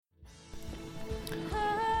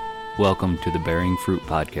Welcome to the Bearing Fruit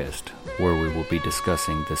Podcast, where we will be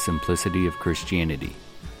discussing the simplicity of Christianity.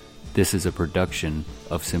 This is a production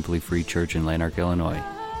of Simply Free Church in Lanark, Illinois.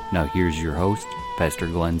 Now here's your host, Pastor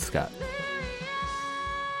Glenn Scott.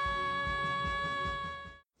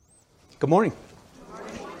 Good morning.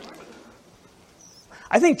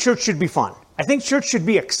 I think church should be fun. I think church should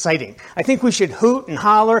be exciting. I think we should hoot and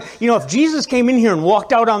holler. You know, if Jesus came in here and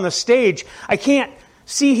walked out on the stage, I can't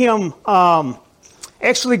see him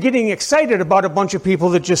actually getting excited about a bunch of people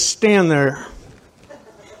that just stand there.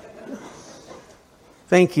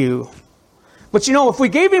 Thank you. But you know, if we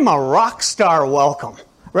gave him a rock star welcome,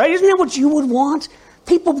 right? Isn't that what you would want?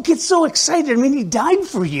 People get so excited. I mean, he died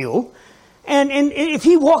for you. And if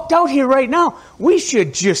he walked out here right now, we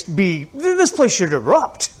should just be, this place should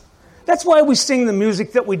erupt. That's why we sing the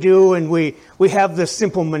music that we do, and we have this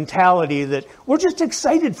simple mentality that we're just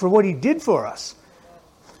excited for what he did for us.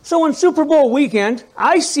 So on Super Bowl weekend,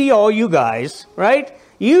 I see all you guys, right?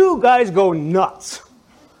 You guys go nuts.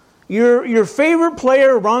 Your favorite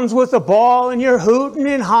player runs with the ball, and you're hooting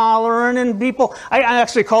and hollering, and people, I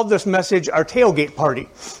actually called this message our tailgate party.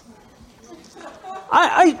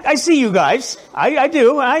 I see you guys. I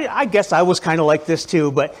do. I guess I was kind of like this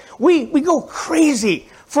too, but we go crazy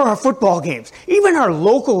for our football games. Even our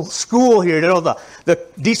local school here, you know, the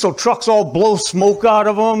diesel trucks all blow smoke out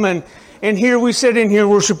of them, and here we sit in here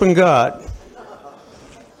worshiping God.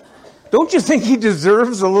 Don't you think he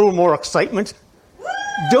deserves a little more excitement?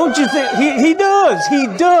 Don't you think? He does. He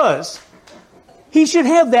does. He should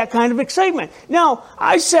have that kind of excitement. Now,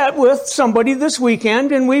 I sat with somebody this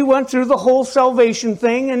weekend, and we went through the whole salvation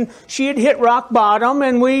thing, and she had hit rock bottom,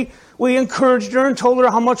 and we encouraged her and told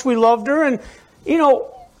her how much we loved her. And, you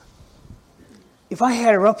know, if I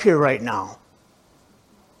had her up here right now,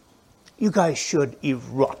 you guys should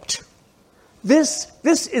erupt. This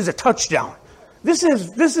is a touchdown. This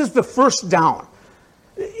is the first down.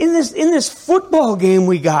 In this football game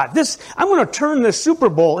we got, I'm going to turn this Super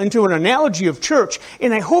Bowl into an analogy of church,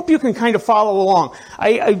 and I hope you can kind of follow along.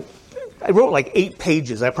 I wrote like 8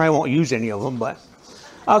 pages. I probably won't use any of them, but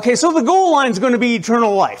okay. So the goal line is going to be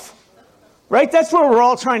eternal life, right? That's where we're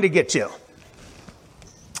all trying to get to.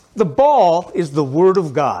 The ball is the Word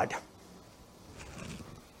of God.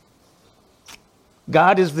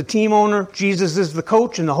 God is the team owner, Jesus is the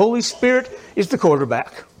coach, and the Holy Spirit is the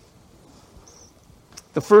quarterback.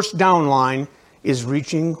 The first down line is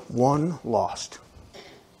reaching one lost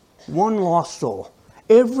soul.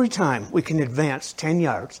 Every time we can advance 10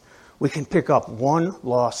 yards, we can pick up one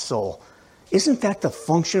lost soul. Isn't that the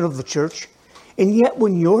function of the church? And yet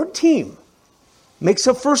when your team makes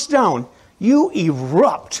a first down, you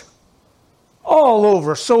erupt all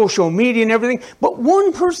over social media and everything. But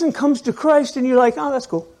one person comes to Christ and you're like, oh, that's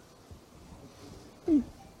cool.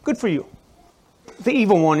 Good for you. The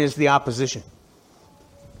evil one is the opposition.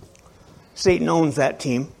 Satan owns that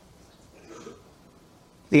team.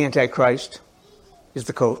 The Antichrist is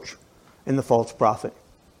the coach, and the false prophet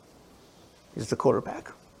is the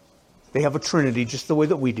quarterback. They have a trinity just the way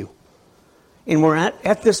that we do. And we're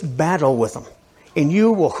at this battle with them. And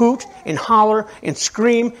you will hoot and holler and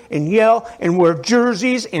scream and yell and wear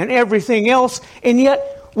jerseys and everything else, and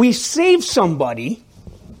yet we save somebody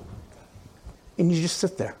and you just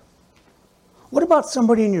sit there. What about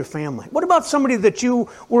somebody in your family? What about somebody that you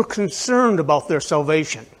were concerned about their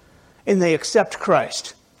salvation and they accept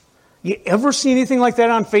Christ? You ever see anything like that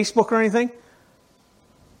on Facebook or anything?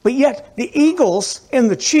 But yet the Eagles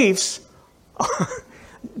and the Chiefs,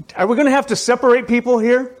 are we going to have to separate people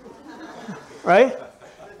here? Right? You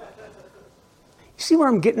see where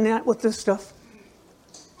I'm getting at with this stuff?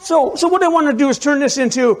 So what I want to do is turn this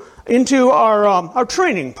into our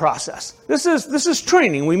training process. This is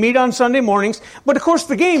training. We meet on Sunday mornings, but of course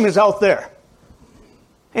the game is out there.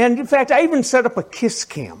 And in fact, I even set up a kiss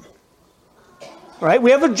cam. Right?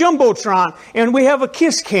 We have a Jumbotron and we have a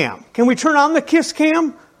kiss cam. Can we turn on the kiss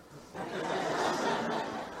cam?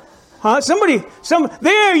 Huh?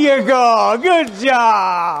 There you go. Good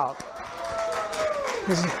job.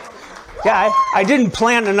 Yeah, I didn't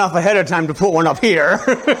plan enough ahead of time to put one up here.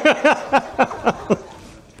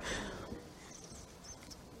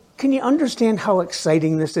 Can you understand how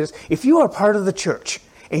exciting this is? If you are part of the church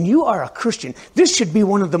and you are a Christian, this should be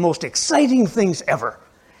one of the most exciting things ever.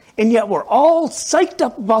 And yet we're all psyched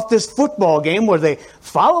up about this football game where they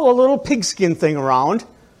follow a little pigskin thing around.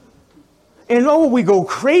 And we go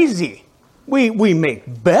crazy. We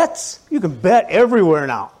make bets. You can bet everywhere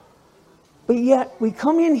now. But yet, we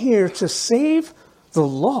come in here to save the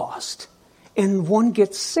lost, and one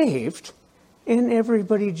gets saved, and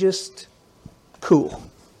everybody just, cool.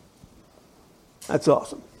 That's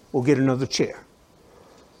awesome. We'll get another chair.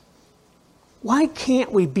 Why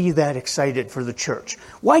can't we be that excited for the church?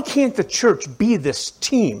 Why can't the church be this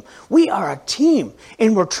team? We are a team,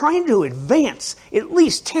 and we're trying to advance at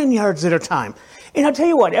least 10 yards at a time. And I'll tell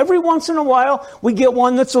you what, every once in a while, we get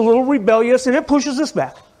one that's a little rebellious, and it pushes us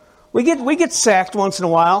back. We get sacked once in a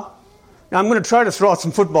while. Now, I'm going to try to throw out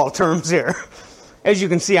some football terms here. As you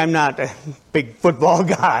can see, I'm not a big football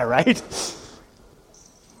guy, right?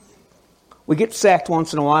 We get sacked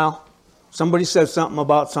once in a while. Somebody says something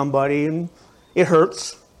about somebody, and it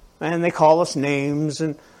hurts, and they call us names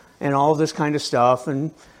and all this kind of stuff,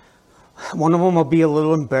 and one of them will be a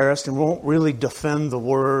little embarrassed and won't really defend the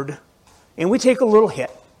word, and we take a little hit.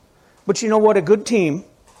 But you know what? A good team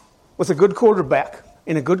with a good quarterback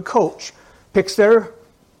and a good coach picks their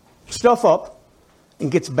stuff up and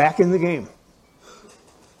gets back in the game.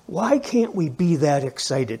 Why can't we be that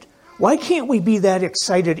excited? Why can't we be that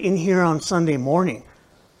excited in here on Sunday morning?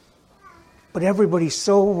 But everybody's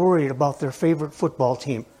so worried about their favorite football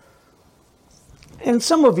team. And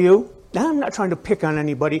some of you, now I'm not trying to pick on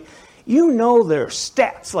anybody, you know their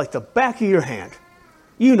stats like the back of your hand.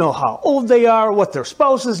 You know how old they are, what their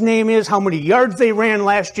spouse's name is, how many yards they ran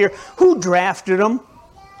last year, who drafted them,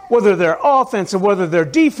 whether they're offense or whether they're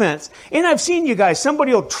defense. And I've seen you guys,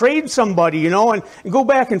 somebody will trade somebody, and go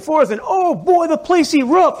back and forth, and oh boy, the place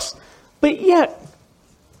erupts. But yet,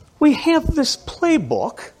 we have this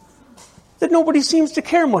playbook that nobody seems to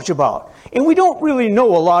care much about. And we don't really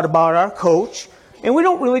know a lot about our coach, and we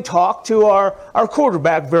don't really talk to our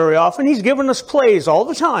quarterback very often. He's giving us plays all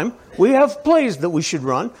the time. We have plays that we should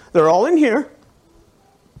run. They're all in here.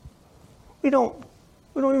 We don't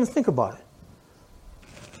even think about it.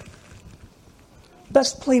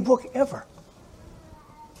 Best playbook ever.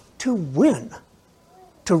 To win,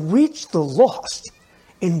 to reach the lost,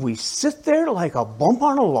 and we sit there like a bump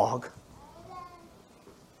on a log.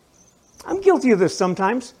 I'm guilty of this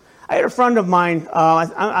sometimes. I had a friend of mine,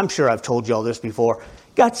 I'm sure I've told you all this before,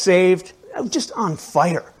 got saved, just on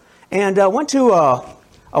fire. And went to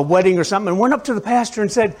a wedding or something and went up to the pastor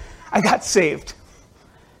and said, I got saved.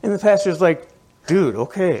 And the pastor's like, dude,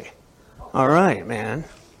 okay. All right, man.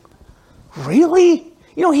 Really?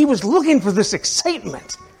 He was looking for this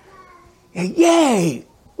excitement. Yay,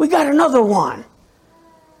 we got another one.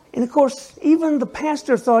 And of course, even the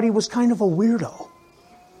pastor thought he was kind of a weirdo.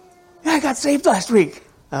 I got saved last week.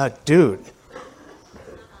 Dude,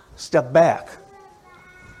 step back.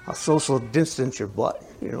 I'll social distance your butt,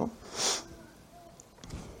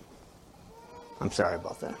 I'm sorry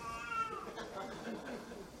about that.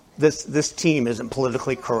 This team isn't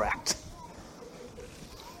politically correct.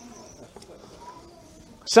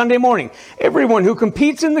 Sunday morning, everyone who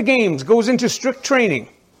competes in the games goes into strict training.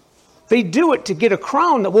 They do it to get a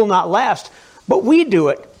crown that will not last, but we do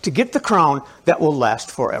it to get the crown that will last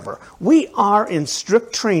forever. We are in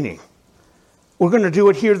strict training. We're going to do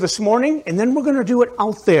it here this morning, and then we're going to do it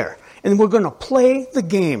out there. And we're going to play the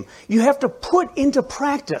game. You have to put into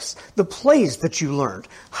practice the plays that you learned,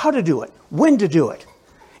 how to do it, when to do it.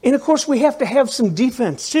 And of course, we have to have some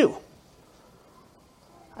defense too.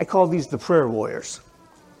 I call these the prayer warriors.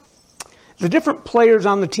 The different players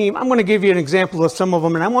on the team, I'm going to give you an example of some of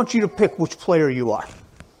them, and I want you to pick which player you are.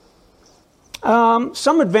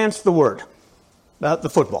 Some advance the word, the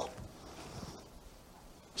football.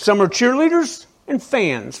 Some are cheerleaders and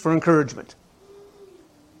fans for encouragement.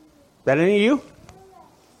 That any of you?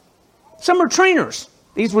 Some are trainers.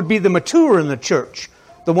 These would be the mature in the church,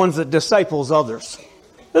 the ones that disciples others.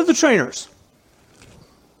 They're the trainers.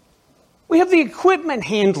 We have the equipment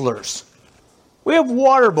handlers. We have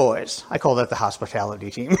water boys. I call that the hospitality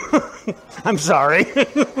team. I'm sorry.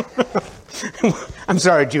 I'm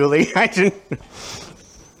sorry, Julie. I didn't.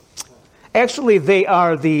 Actually, they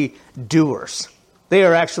are the doers. They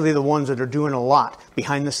are actually the ones that are doing a lot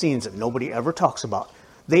behind the scenes that nobody ever talks about.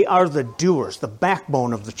 They are the doers, the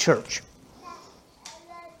backbone of the church.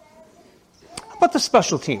 How about the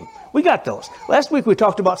special team? We got those. Last week we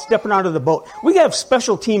talked about stepping out of the boat. We have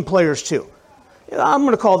special team players too. I'm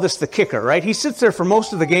going to call this the kicker, right? He sits there for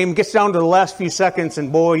most of the game, gets down to the last few seconds,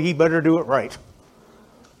 and boy, he better do it right.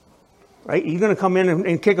 Right? He's going to come in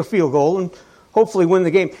and kick a field goal and hopefully win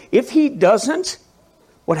the game. If he doesn't,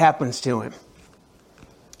 what happens to him?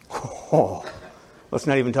 Oh, let's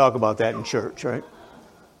not even talk about that in church, right?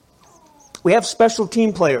 We have special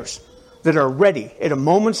team players that are ready at a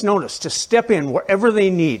moment's notice to step in wherever they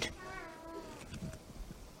need.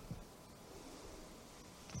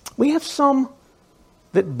 We have some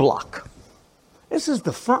that block. This is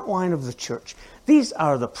the front line of the church. These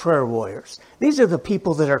are the prayer warriors. These are the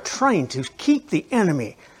people that are trying to keep the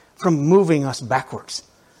enemy from moving us backwards.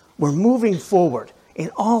 We're moving forward,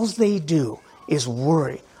 and all they do is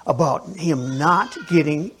worry about him not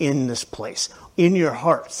getting in this place, in your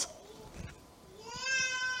hearts.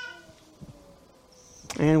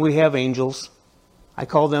 And we have angels. I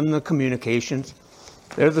call them the communications.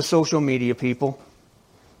 They're the social media people.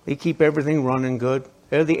 They keep everything running good.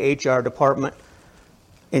 They're the HR department.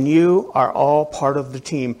 And you are all part of the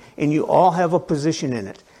team. And you all have a position in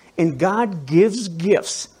it. And God gives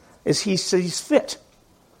gifts as he sees fit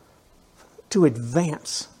to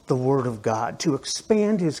advance the Word of God, to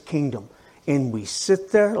expand his kingdom. And we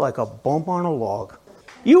sit there like a bump on a log.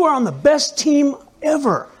 You are on the best team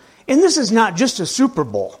ever. And this is not just a Super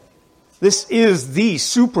Bowl. This is the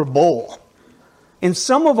Super Bowl. And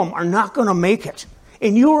some of them are not going to make it.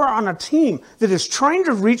 And you are on a team that is trying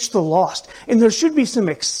to reach the lost. And there should be some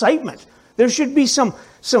excitement. There should be some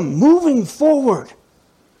moving forward.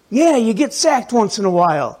 Yeah, you get sacked once in a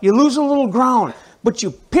while. You lose a little ground. But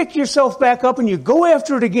you pick yourself back up and you go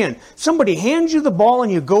after it again. Somebody hands you the ball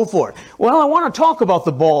and you go for it. Well, I want to talk about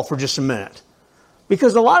the ball for just a minute.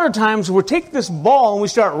 Because a lot of times we take this ball and we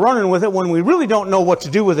start running with it when we really don't know what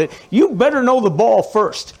to do with it. You better know the ball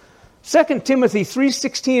first. 2 Timothy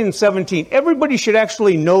 3:16 and 17. Everybody should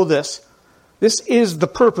actually know this. This is the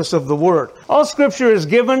purpose of the Word. All Scripture is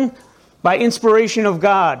given by inspiration of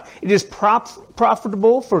God. It is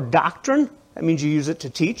profitable for doctrine. That means you use it to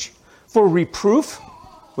teach. For reproof.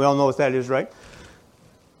 We all know what that is, right?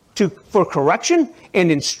 For correction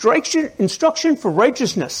and instruction for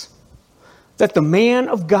righteousness. That the man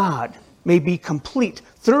of God may be complete,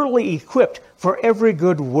 thoroughly equipped for every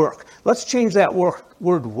good work. Let's change that word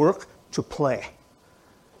work to play.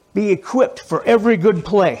 Be equipped for every good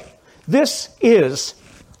play. This is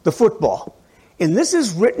the football. And this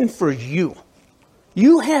is written for you.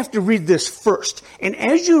 You have to read this first. And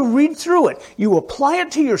as you read through it, you apply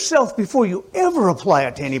it to yourself before you ever apply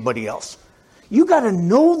it to anybody else. You got to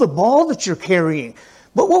know the ball that you're carrying.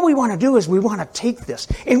 But what we want to do is we want to take this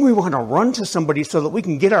and we want to run to somebody so that we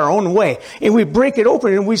can get our own way. And we break it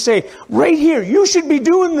open and we say, right here, you should be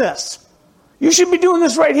doing this. You should be doing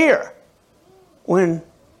this right here. When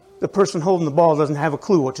the person holding the ball doesn't have a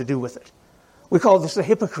clue what to do with it. We call this a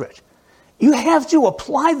hypocrite. You have to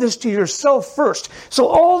apply this to yourself first. So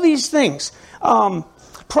all these things,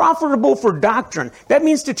 profitable for doctrine, that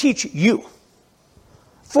means to teach you.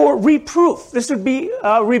 For reproof, this would be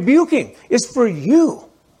rebuking, is for you.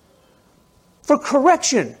 For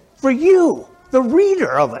correction, for you, the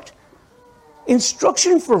reader of it.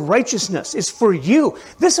 Instruction for righteousness is for you.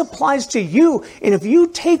 This applies to you. And if you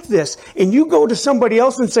take this and you go to somebody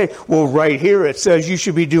else and say, well, right here it says you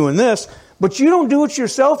should be doing this, but you don't do it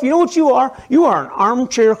yourself, you know what you are? You are an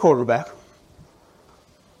armchair quarterback.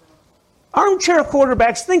 Armchair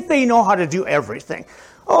quarterbacks think they know how to do everything.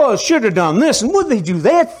 Oh, should have done this, and what did they do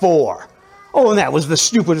that for? Oh, and that was the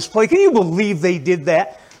stupidest play. Can you believe they did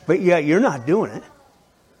that? But yet you're not doing it.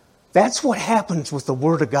 That's what happens with the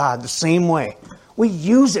Word of God, the same way. We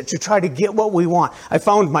use it to try to get what we want. I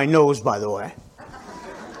found my nose, by the way.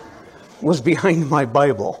 It was behind my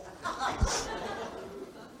Bible.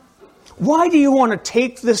 Why do you want to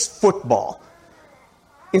take this football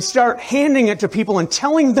and start handing it to people and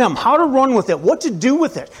telling them how to run with it, what to do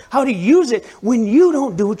with it, how to use it, when you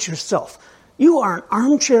don't do it yourself? You are an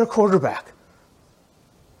armchair quarterback.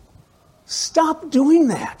 Stop doing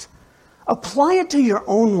that. Apply it to your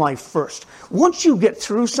own life first. Once you get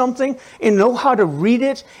through something and know how to read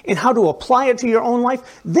it and how to apply it to your own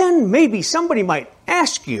life, then maybe somebody might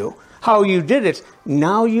ask you how you did it.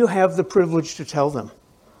 Now you have the privilege to tell them.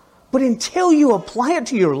 But until you apply it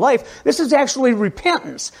to your life, this is actually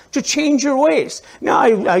repentance, to change your ways. Now,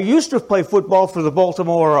 I used to play football for the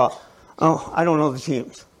Baltimore, I don't know the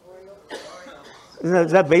teams.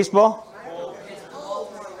 Is that baseball?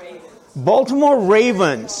 Baltimore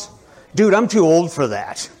Ravens. Dude, I'm too old for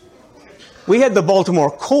that. We had the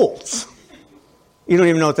Baltimore Colts. You don't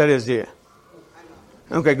even know what that is, do you?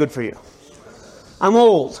 Okay, good for you. I'm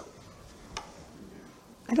old.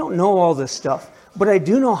 I don't know all this stuff, but I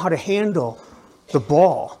do know how to handle the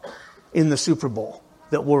ball in the Super Bowl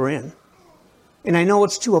that we're in. And I know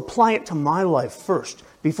it's to apply it to my life first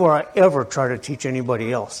before I ever try to teach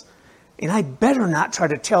anybody else. And I better not try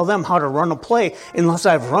to tell them how to run a play unless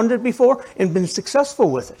I've run it before and been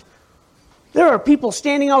successful with it. There are people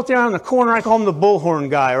standing out there on the corner, I call him the bullhorn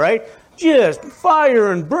guy, right? Just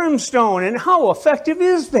fire and brimstone, and how effective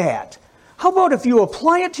is that? How about if you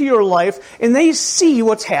apply it to your life and they see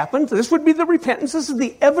what's happened? This would be the repentance. This is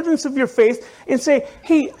the evidence of your faith. And say,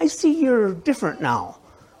 hey, I see you're different now.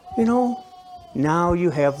 You know, now you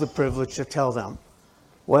have the privilege to tell them,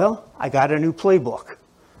 well, I got a new playbook.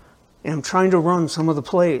 And I'm trying to run some of the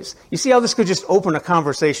plays. You see how this could just open a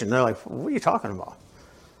conversation. They're like, what are you talking about?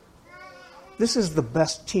 this is the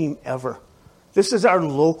best team ever. This is our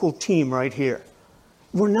local team right here.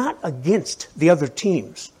 We're not against the other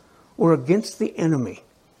teams. We're against the enemy.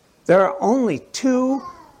 There are only 2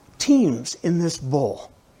 teams in this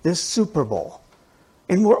bowl, this Super Bowl.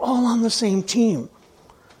 And we're all on the same team.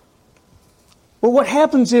 But what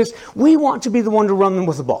happens is we want to be the one to run them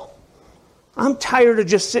with the ball. I'm tired of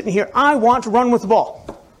just sitting here. I want to run with the ball.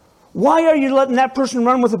 Why are you letting that person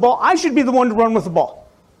run with the ball? I should be the one to run with the ball.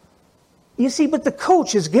 You see, but the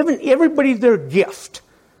coach has given everybody their gift.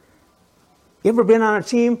 You ever been on a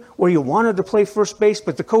team where you wanted to play first base,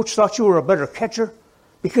 but the coach thought you were a better catcher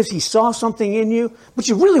because he saw something in you, but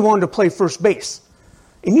you really wanted to play first base?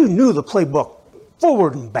 And you knew the playbook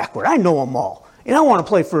forward and backward. I know them all. And I want to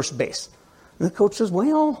play first base. And the coach says,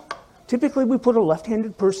 well, typically we put a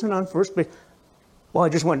left-handed person on first base. Well, I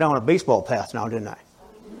just went down a baseball path now, didn't I?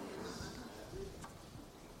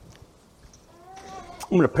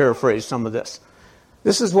 I'm going to paraphrase some of this.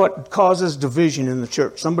 This is what causes division in the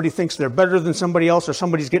church. Somebody thinks they're better than somebody else, or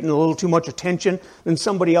somebody's getting a little too much attention than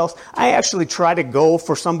somebody else. I actually try to go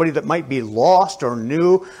for somebody that might be lost or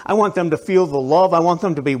new. I want them to feel the love. I want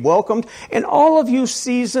them to be welcomed. And all of you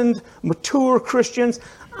seasoned, mature Christians,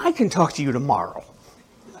 I can talk to you tomorrow.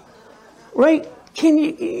 Right? Can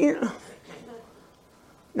you know?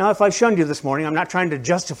 Now, if I shunned you this morning, I'm not trying to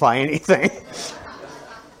justify anything.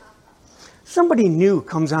 Somebody new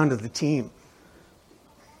comes onto the team.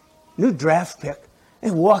 New draft pick.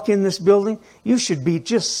 They walk in this building. You should be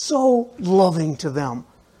just so loving to them.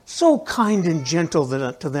 So kind and gentle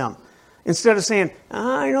to them. Instead of saying,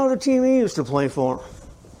 I know the team he used to play for.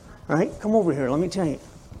 Right? Come over here. Let me tell you.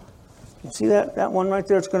 You see that one right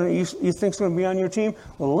there? You think it's going to be on your team?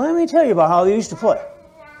 Well, let me tell you about how they used to play.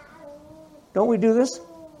 Don't we do this?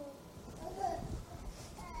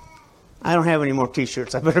 I don't have any more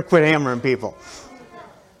T-shirts. I better quit hammering people.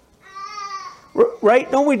 Right?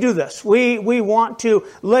 Don't we do this? We want to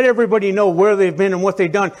let everybody know where they've been and what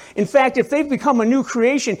they've done. In fact, if they've become a new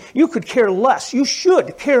creation, you could care less. You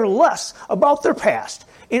should care less about their past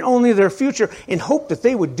and only their future, and hope that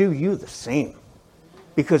they would do you the same.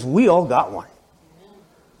 Because we all got one.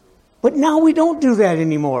 But now we don't do that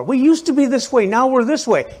anymore. We used to be this way. Now we're this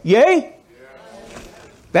way. Yay?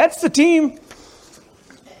 That's the team.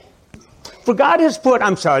 For God has put,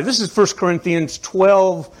 this is 1 Corinthians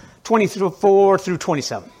 12, 24 through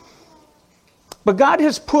 27. But God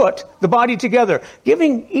has put the body together,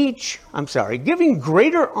 giving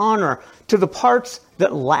greater honor to the parts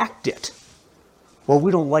that lacked it. Well,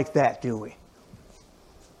 we don't like that, do we?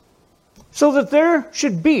 So that there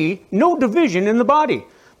should be no division in the body,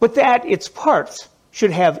 but that its parts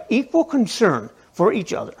should have equal concern for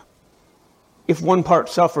each other. If one part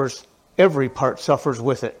suffers, every part suffers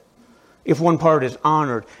with it. If one part is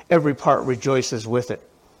honored, every part rejoices with it.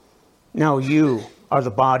 Now you are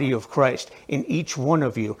the body of Christ, and each one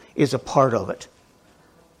of you is a part of it.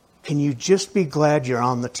 Can you just be glad you're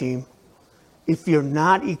on the team? If you're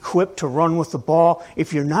not equipped to run with the ball,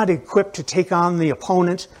 if you're not equipped to take on the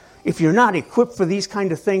opponent, if you're not equipped for these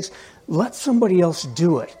kind of things, let somebody else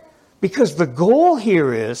do it. Because the goal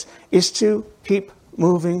here is to keep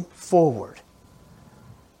moving forward.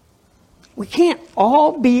 We can't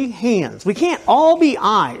all be hands. We can't all be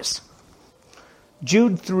eyes.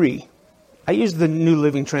 Jude 3. I use the New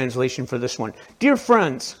Living Translation for this one. Dear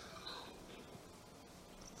friends,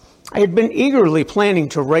 I had been eagerly planning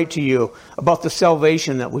to write to you about the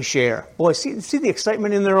salvation that we share. Boy, see the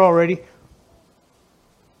excitement in there already?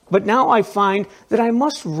 But now I find that I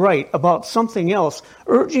must write about something else,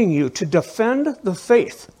 urging you to defend the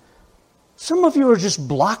faith. Some of you are just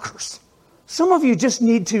blockers. Some of you just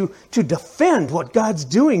need to defend what God's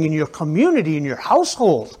doing in your community, in your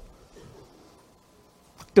household.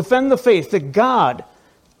 Defend the faith that God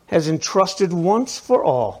has entrusted once for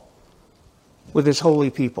all with His holy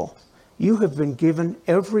people. You have been given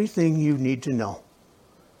everything you need to know.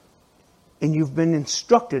 And you've been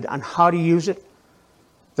instructed on how to use it,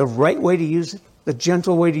 the right way to use it, the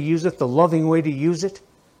gentle way to use it, the loving way to use it.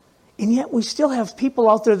 And yet we still have people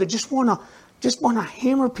out there that just want to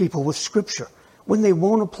hammer people with Scripture when they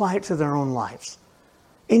won't apply it to their own lives.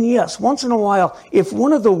 And yes, once in a while, if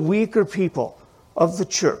one of the weaker people of the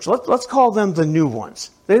church, let's call them the new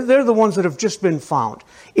ones. They're the ones that have just been found.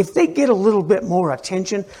 If they get a little bit more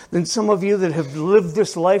attention than some of you that have lived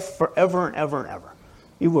this life forever and ever and ever.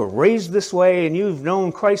 You were raised this way and you've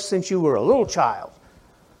known Christ since you were a little child.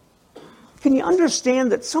 Can you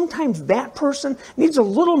understand that sometimes that person needs a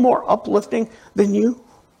little more uplifting than you?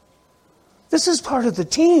 This is part of the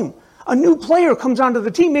team. A new player comes onto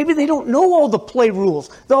the team. Maybe they don't know all the play rules,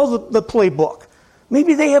 all the playbook.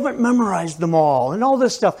 Maybe they haven't memorized them all and all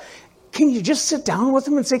this stuff. can you just sit down with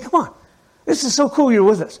them and say, come on, this is so cool you're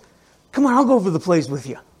with us. Come on, I'll go over the plays with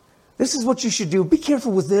you. This is what you should do. Be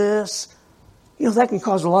careful with this. That can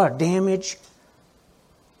cause a lot of damage.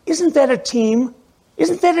 Isn't that a team?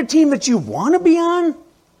 Isn't that a team that you want to be on?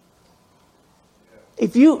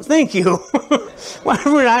 Thank you.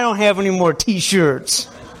 I don't have any more T-shirts.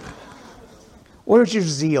 Where's your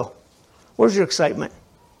zeal? Where's your excitement?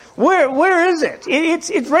 Where is it?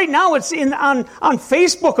 It's right now. It's on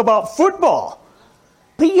Facebook about football.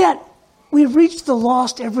 But yet, we reach the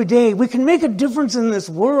lost every day. We can make a difference in this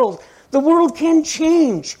world. The world can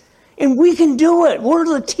change, and we can do it. We're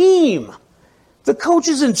the team. The coach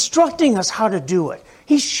is instructing us how to do it.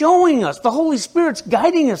 He's showing us. The Holy Spirit's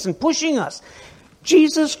guiding us and pushing us.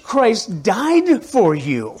 Jesus Christ died for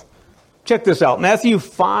you. Check this out. Matthew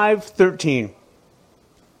 5:13.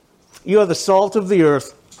 You are the salt of the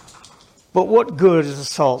earth, but what good is the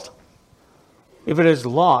salt if it has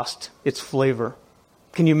lost its flavor?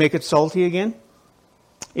 Can you make it salty again?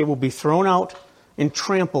 It will be thrown out and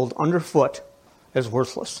trampled underfoot as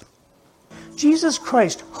worthless. Jesus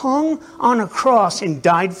Christ hung on a cross and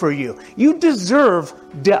died for you. You deserve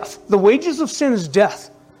death. The wages of sin is death.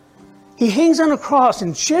 He hangs on a cross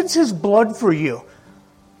and sheds his blood for you.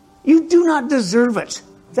 You do not deserve it.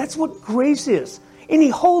 That's what grace is. And he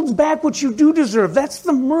holds back what you do deserve. That's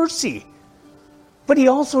the mercy. But he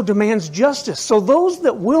also demands justice. So those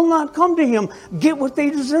that will not come to him get what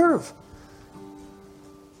they deserve.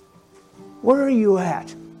 Where are you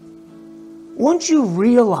at? Once you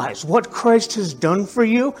realize what Christ has done for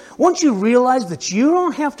you, once you realize that you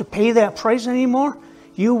don't have to pay that price anymore,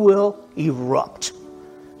 you will erupt.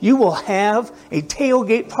 You will have a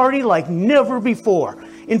tailgate party like never before.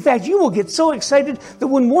 In fact, you will get so excited that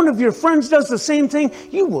when one of your friends does the same thing,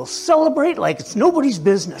 you will celebrate like it's nobody's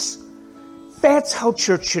business. That's how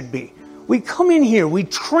church should be. We come in here, we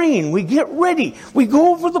train, we get ready, we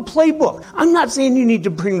go over the playbook. I'm not saying you need to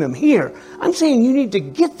bring them here. I'm saying you need to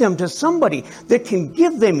get them to somebody that can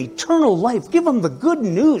give them eternal life, give them the good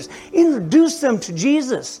news, introduce them to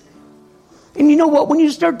Jesus. And you know what? When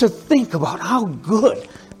you start to think about how good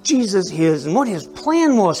Jesus is and what his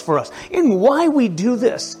plan was for us and why we do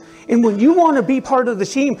this, and when you want to be part of the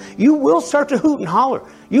team, you will start to hoot and holler.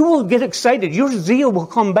 You will get excited. Your zeal will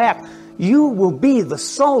come back. You will be the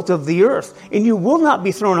salt of the earth, and you will not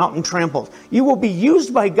be thrown out and trampled. You will be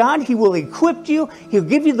used by God. He will equip you. He'll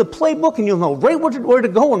give you the playbook, and you'll know right where to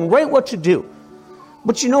go and right what to do.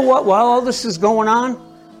 But you know what? While all this is going on,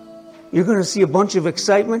 you're going to see a bunch of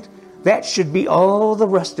excitement. That should be all the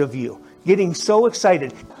rest of you, getting so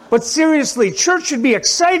excited. But seriously, church should be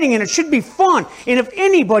exciting, and it should be fun. And if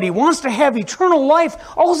anybody wants to have eternal life,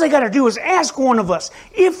 all they got to do is ask one of us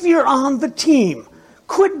if you're on the team.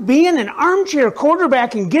 Quit being an armchair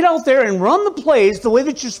quarterback and get out there and run the plays the way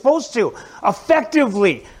that you're supposed to,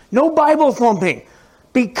 effectively. No Bible thumping.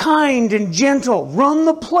 Be kind and gentle. Run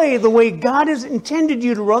the play the way God has intended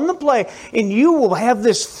you to run the play, and you will have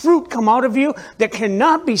this fruit come out of you that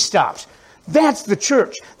cannot be stopped. That's the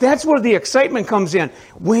church. That's where the excitement comes in.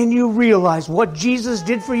 When you realize what Jesus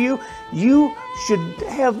did for you, you should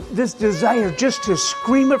have this desire just to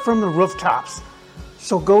scream it from the rooftops.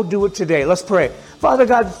 So go do it today. Let's pray. Father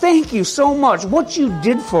God, thank you so much. What you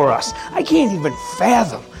did for us, I can't even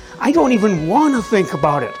fathom. I don't even want to think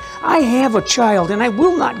about it. I have a child, and I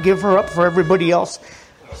will not give her up for everybody else.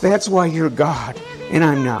 That's why you're God, and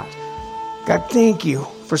I'm not. God, thank you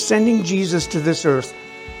for sending Jesus to this earth.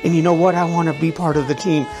 And you know what? I want to be part of the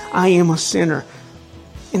team. I am a sinner.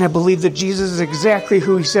 And I believe that Jesus is exactly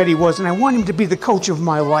who he said he was, and I want him to be the coach of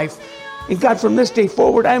my life. And God, from this day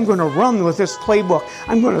forward, I'm going to run with this playbook.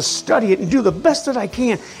 I'm going to study it and do the best that I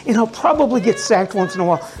can. And I'll probably get sacked once in a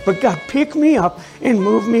while. But God, pick me up and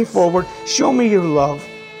move me forward. Show me your love.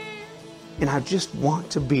 And I just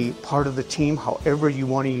want to be part of the team however you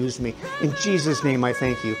want to use me. In Jesus' name, I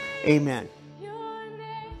thank you. Amen.